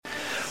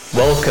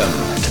Welcome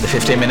to the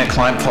 15-Minute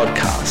Client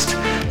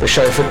Podcast, the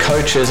show for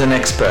coaches and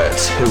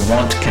experts who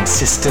want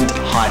consistent,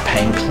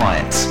 high-paying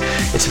clients.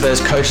 It's for those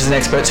coaches and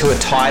experts who are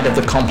tired of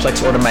the complex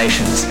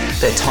automations.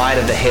 They're tired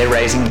of the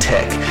hair-raising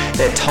tech.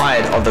 They're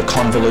tired of the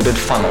convoluted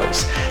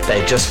funnels.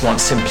 They just want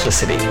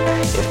simplicity.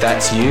 If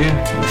that's you,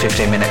 the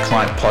 15-Minute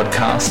Client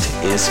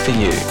Podcast is for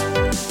you.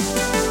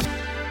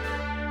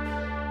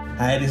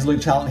 Hey, this is Luke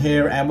Charlton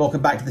here, and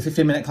welcome back to the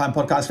 15-Minute Client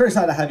Podcast. Very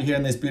excited to have you here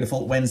on this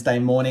beautiful Wednesday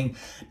morning.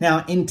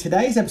 Now, in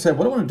today's episode,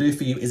 what I want to do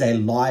for you is a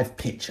live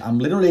pitch. I'm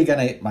literally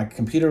my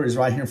computer is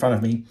right here in front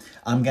of me.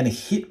 I'm going to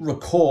hit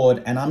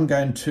record, and I'm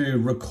going to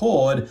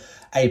record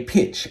a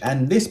pitch.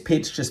 And this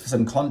pitch, just for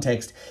some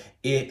context,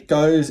 it's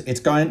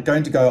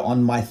going to go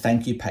on my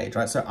thank you page,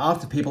 right? So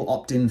after people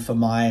opt in for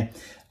my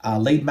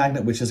lead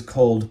magnet, which is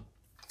called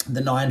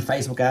the 9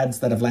 Facebook ads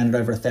that have landed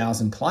over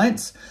 1,000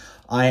 clients,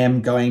 I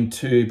am going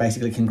to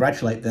basically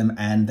congratulate them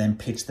and then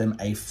pitch them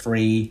a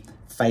free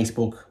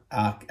Facebook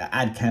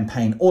ad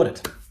campaign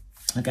audit.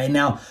 Okay,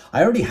 now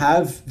I already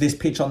have this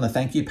pitch on the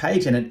thank you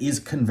page and it is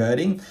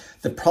converting.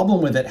 The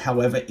problem with it,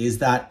 however, is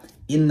that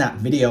in that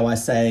video, I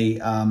say,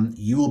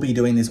 you will be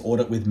doing this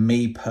audit with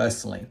me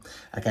personally.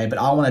 Okay, but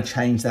I want to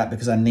change that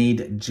because I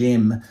need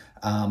Jim,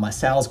 my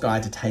sales guy,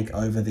 to take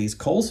over these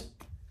calls.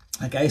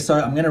 Okay, so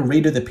I'm going to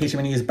redo the pitch. I'm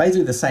going to use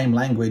basically the same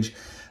language,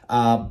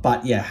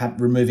 but yeah,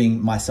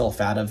 removing myself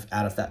out of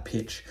that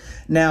pitch.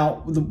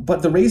 Now,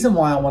 but the reason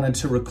why I wanted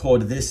to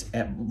record this,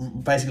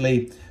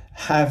 basically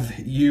have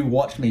you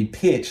watch me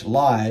pitch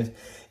live,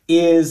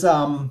 is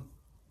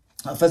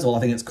first of all, I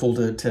think it's cool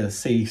to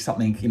see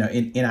something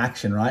in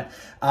action, right?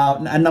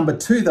 And number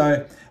two,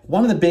 though,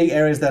 one of the big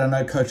areas that I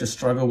know coaches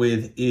struggle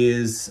with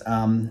is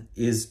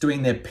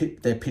doing their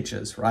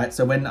pitches, right?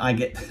 So when I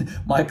get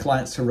my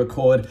clients to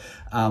record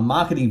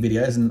marketing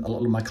videos, and a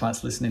lot of my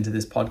clients listening to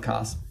this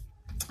podcast,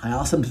 I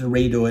ask them to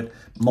redo it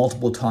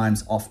multiple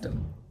times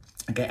often.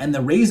 Okay, and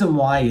the reason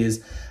why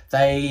is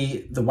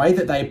the way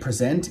that they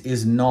present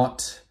is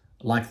not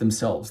like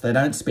themselves. They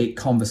don't speak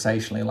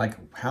conversationally. Like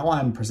how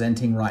I'm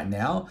presenting right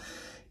now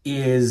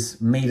is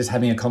me just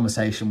having a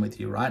conversation with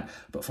you, right?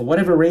 But for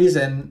whatever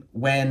reason,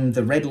 when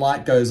the red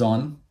light goes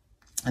on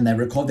and they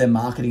record their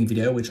marketing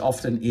video, which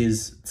often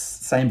is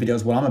same video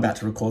as what I'm about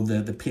to record,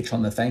 the pitch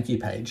on the thank you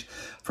page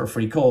for a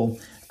free call,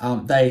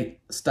 they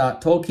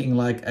start talking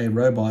like a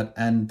robot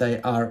and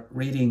they are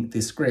reading the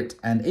script.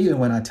 And even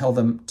when I tell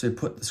them to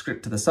put the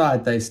script to the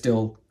side, they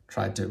still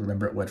try to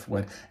remember it word for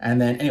word.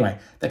 And then anyway,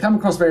 they come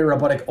across very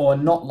robotic or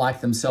not like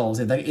themselves.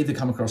 They either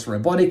come across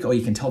robotic or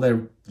you can tell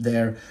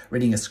they're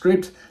reading a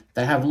script.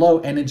 They have low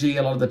energy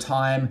a lot of the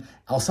time.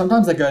 Or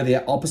sometimes they go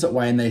the opposite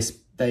way and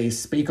they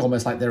speak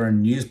almost like they're a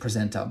news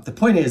presenter. The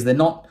point is they're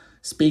not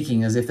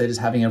speaking as if they're just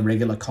having a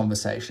regular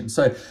conversation.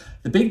 So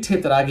the big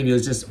tip that I give you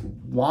is just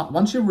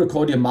once you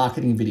record your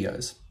marketing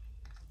videos,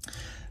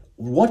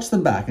 watch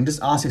them back and just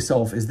ask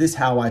yourself, is this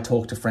how I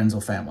talk to friends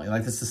or family?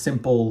 Like this is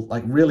simple,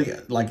 like really,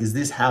 like is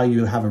this how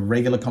you have a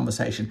regular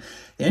conversation?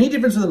 The only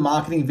difference with a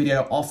marketing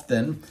video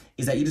often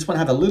is that you just want to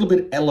have a little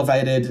bit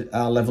elevated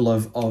level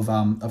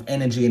of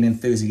energy and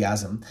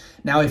enthusiasm.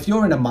 Now, if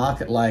you're in a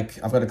market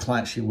like, I've got a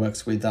client, she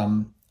works with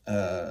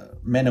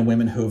men and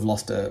women who have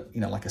lost a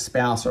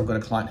spouse, or I've got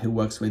a client who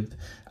works with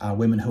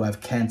women who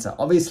have cancer.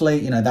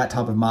 Obviously, that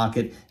type of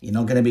market, you're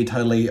not going to be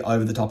totally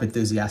over the top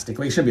enthusiastic.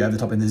 Well, you should be over the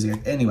top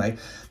enthusiastic anyway,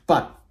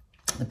 but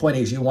the point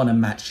is you want to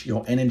match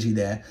your energy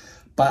there.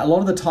 But a lot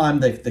of the time,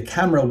 the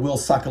camera will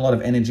suck a lot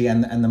of energy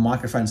and the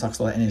microphone sucks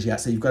a lot of energy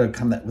out. So you've got to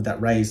come with that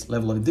raised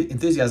level of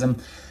enthusiasm.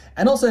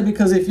 And also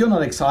because if you're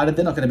not excited,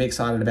 they're not going to be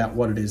excited about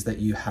what it is that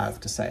you have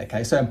to say,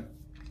 okay? So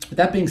with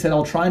that being said,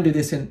 I'll try and do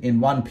this in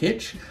one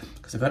pitch,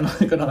 because I've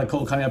got another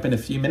call coming up in a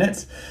few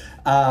minutes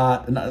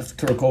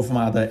to record for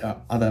my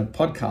other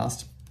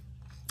podcast.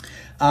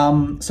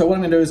 So what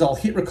I'm going to do is I'll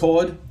hit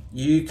record.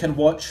 You can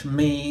watch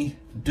me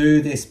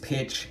do this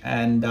pitch,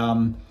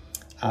 and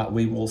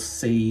we will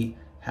see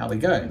how we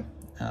go.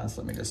 So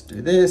let me just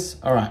do this.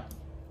 All right,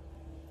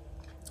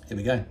 here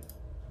we go.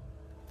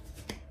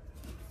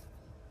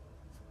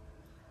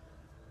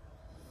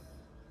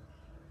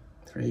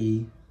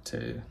 Three,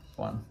 two,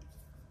 one.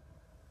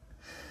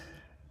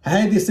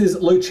 Hey, this is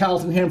Luke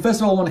Charlton here, and first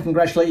of all, I want to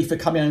congratulate you for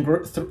coming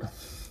on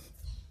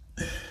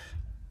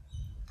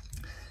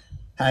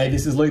Hey,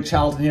 this is Luke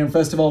Charlton here, and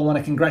first of all, I want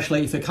to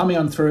congratulate you for coming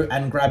on through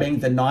and grabbing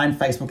the 9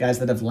 Facebook ads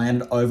that have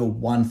landed over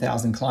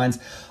 1,000 clients.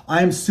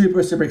 I am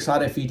super, super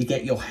excited for you to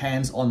get your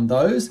hands on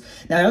those.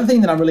 Now, the other thing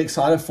that I'm really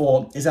excited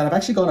for is that I've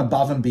actually gone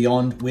above and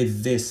beyond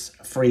with this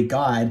free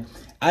guide.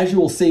 As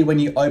you will see when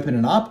you open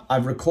it up,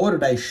 I've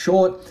recorded a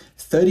short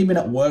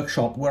 30-minute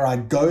workshop where I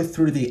go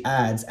through the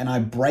ads and I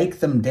break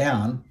them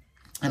down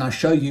and I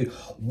show you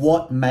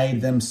what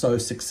made them so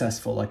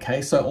successful,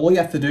 okay? So all you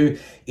have to do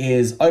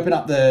is open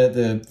up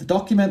the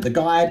document, the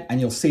guide, and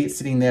you'll see it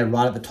sitting there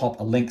right at the top,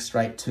 a link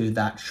straight to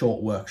that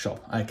short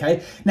workshop,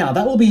 okay? Now,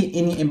 that will be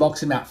in your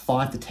inbox in about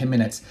 5 to 10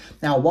 minutes.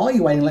 Now, while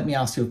you're waiting, let me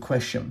ask you a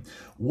question.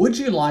 Would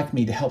you like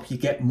me to help you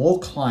get more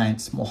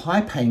clients, more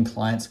high-paying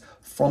clients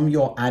from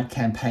your ad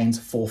campaigns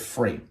for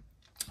free?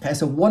 Okay,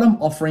 so what I'm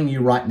offering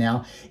you right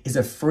now is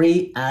a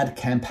free ad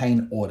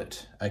campaign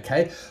audit.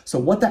 Okay, so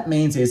what that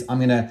means is I'm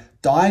gonna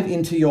dive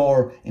into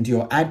your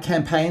ad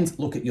campaigns,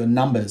 look at your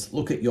numbers,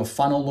 look at your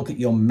funnel, look at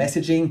your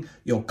messaging,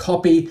 your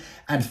copy,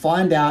 and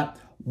find out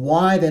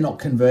why they're not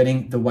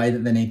converting the way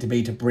that they need to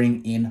be to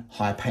bring in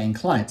high-paying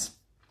clients.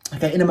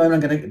 Okay, in a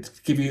moment, I'm going to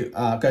give you,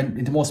 go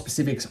into more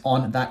specifics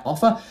on that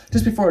offer.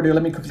 Just before I do,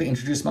 let me quickly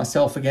introduce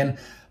myself again.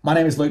 My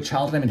name is Luke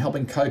Charlton. I've been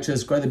helping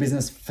coaches grow their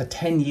business for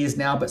 10 years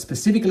now, but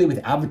specifically with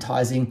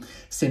advertising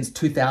since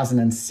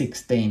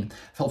 2016.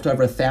 I've helped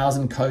over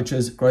 1,000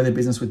 coaches grow their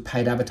business with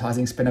paid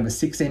advertising, spent over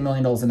 $16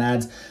 million in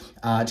ads,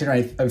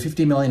 generated over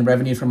 $50 million in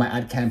revenue from my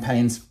ad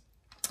campaigns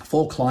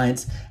for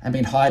clients, and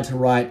been hired to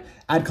write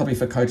ad copy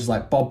for coaches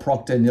like Bob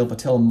Proctor, Neil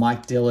Patel,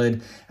 Mike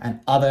Dillard, and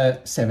other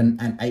 7-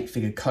 and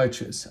 8-figure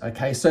coaches.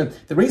 Okay, so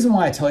the reason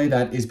why I tell you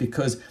that is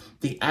because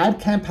the ad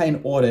campaign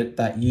audit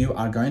that you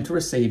are going to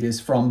receive is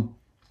from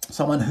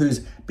someone who's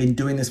been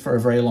doing this for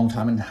a very long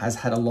time and has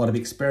had a lot of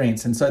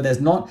experience. And so there's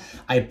not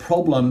a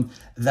problem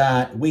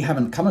that we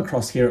haven't come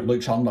across here at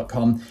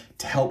lukecharlton.com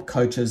to help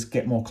coaches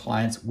get more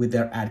clients with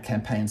their ad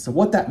campaigns. So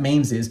what that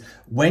means is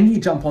when you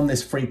jump on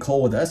this free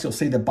call with us, you'll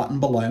see the button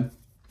below.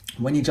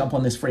 When you jump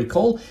on this free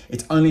call,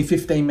 it's only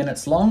 15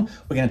 minutes long.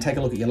 We're going to take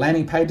a look at your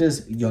landing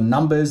pages, your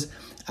numbers,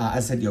 as I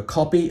said, your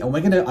copy, and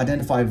we're going to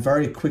identify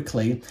very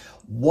quickly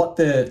what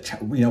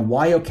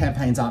why your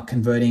campaigns aren't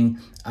converting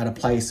at a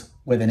place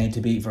where they need to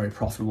be very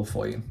profitable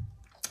for you.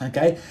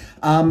 Okay.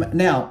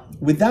 Now,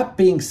 with that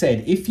being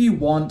said, if you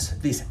want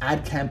this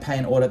ad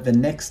campaign audit, the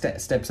next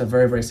steps are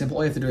very, very simple.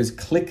 All you have to do is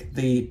click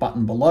the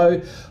button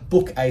below,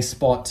 book a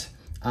spot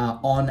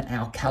on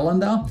our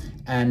calendar,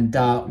 and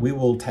we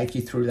will take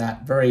you through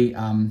that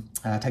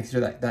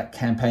that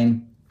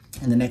campaign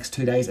in the next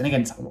 2 days. And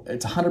again,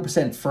 it's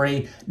 100%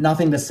 free,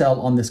 nothing to sell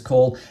on this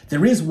call.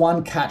 There is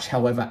one catch,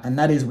 however, and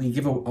that is we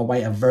give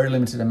away a very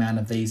limited amount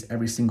of these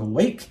every single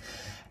week.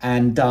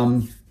 And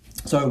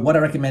so what I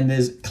recommend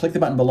is click the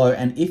button below,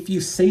 and if you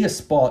see a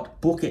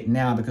spot, book it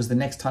now, because the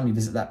next time you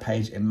visit that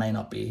page, it may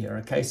not be here,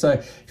 okay? So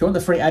if you want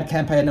the free ad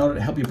campaign in order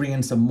to help you bring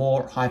in some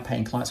more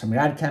high-paying clients from your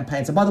ad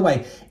campaigns, and by the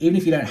way, even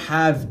if you don't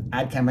have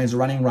ad campaigns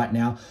running right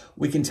now,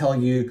 we can tell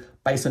you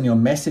based on your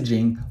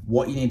messaging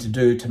what you need to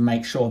do to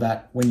make sure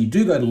that when you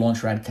do go to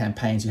launch your ad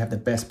campaigns, you have the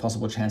best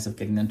possible chance of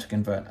getting them to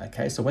convert,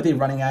 okay? So whether you're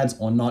running ads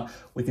or not,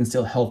 we can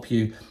still help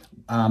you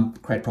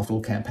create profitable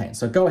campaigns.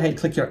 So go ahead,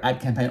 click your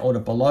ad campaign order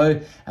below,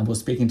 and we'll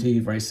speaking to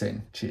you very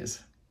soon.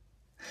 Cheers.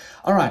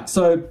 All right,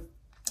 so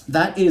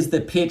that is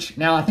the pitch.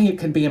 Now, I think it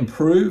can be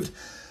improved.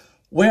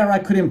 Where I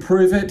could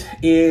improve it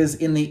is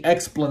in the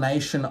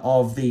explanation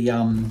of the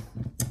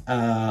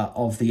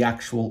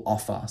actual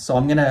offer. So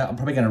I'm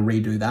probably gonna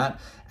redo that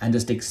and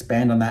just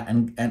expand on that.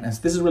 And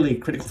this is really a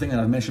critical thing that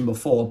I've mentioned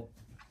before.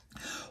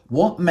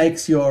 What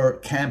makes your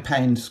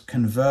campaigns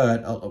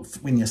convert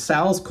when your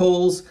sales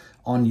calls,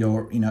 on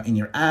your, in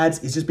your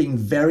ads, is just being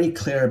very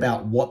clear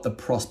about what the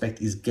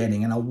prospect is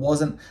getting. And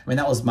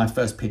that was my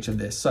first pitch of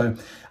this. So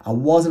I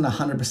wasn't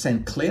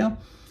 100% clear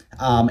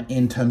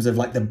in terms of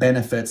like the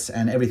benefits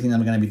and everything that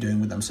I'm going to be doing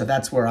with them. So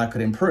that's where I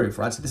could improve,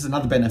 right? So this is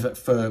another benefit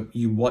for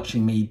you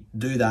watching me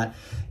do that,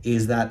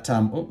 is that,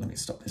 let me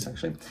stop this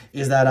actually,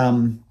 is that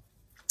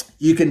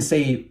you can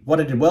see what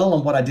I did well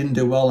and what I didn't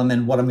do well, and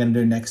then what I'm going to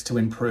do next to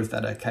improve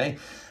that, okay?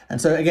 And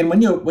so again,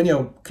 when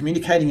you're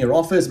communicating your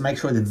offers, make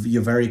sure that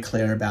you're very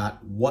clear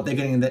about what they're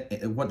getting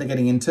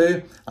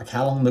into, like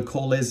how long the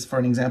call is, for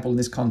an example, in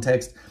this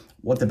context,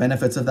 what the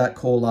benefits of that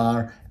call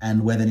are,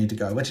 and where they need to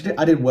go, which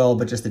I did well,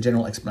 but just the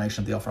general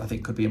explanation of the offer I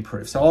think could be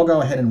improved. So I'll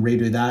go ahead and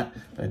redo that,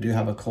 but I do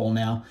have a call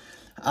now.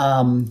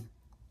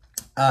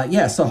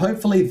 So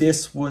hopefully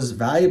this was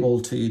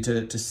valuable to you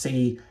to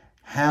see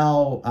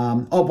how,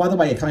 by the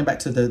way, coming back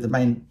to the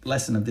main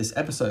lesson of this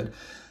episode,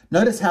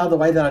 notice how the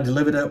way that I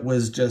delivered it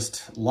was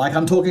just like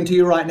I'm talking to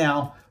you right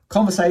now,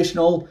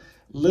 conversational,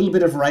 little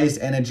bit of raised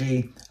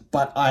energy,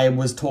 but I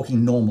was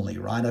talking normally,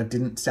 right? I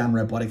didn't sound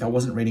robotic. I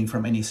wasn't reading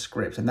from any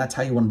script. And that's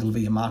how you want to deliver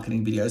your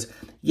marketing videos.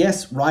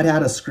 Yes, write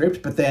out a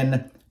script, but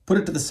then put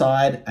it to the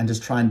side and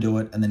just try and do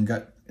it. And then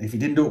go, if you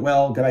didn't do it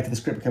well, go back to the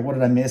script. Okay, what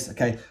did I miss?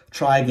 Okay,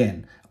 try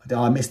again.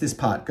 Oh, I missed this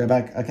part. Go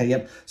back. Okay,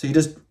 yep. So you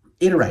just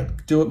iterate,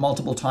 do it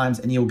multiple times,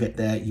 and you'll get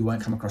there. You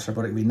won't come across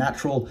robotic. It'll be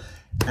natural.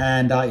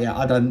 And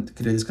could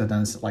do this because I've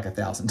done this like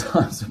 1,000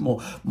 times,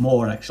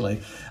 more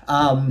actually.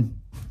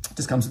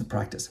 Just comes with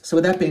practice. So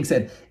with that being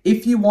said,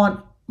 if you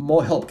want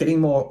more help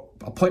getting more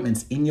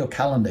appointments in your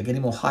calendar,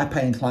 getting more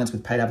high-paying clients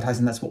with paid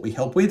advertising, that's what we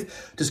help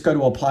with. Just go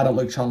to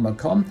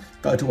apply.lukecharlton.com,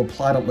 go to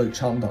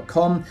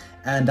apply.lukecharlton.com,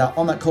 and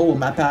on that call, we'll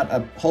map out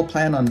a whole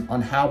plan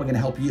on how we're going to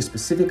help you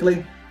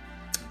specifically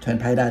turn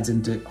paid ads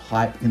into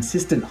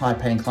consistent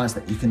high-paying clients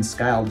that you can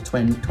scale to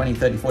 20,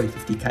 30, 40,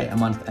 50K a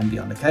month and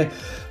beyond, okay?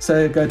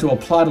 So go to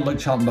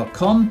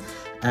apply.lukecharlton.com,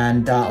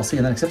 and I'll see you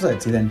in the next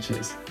episode. See you then.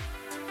 Cheers.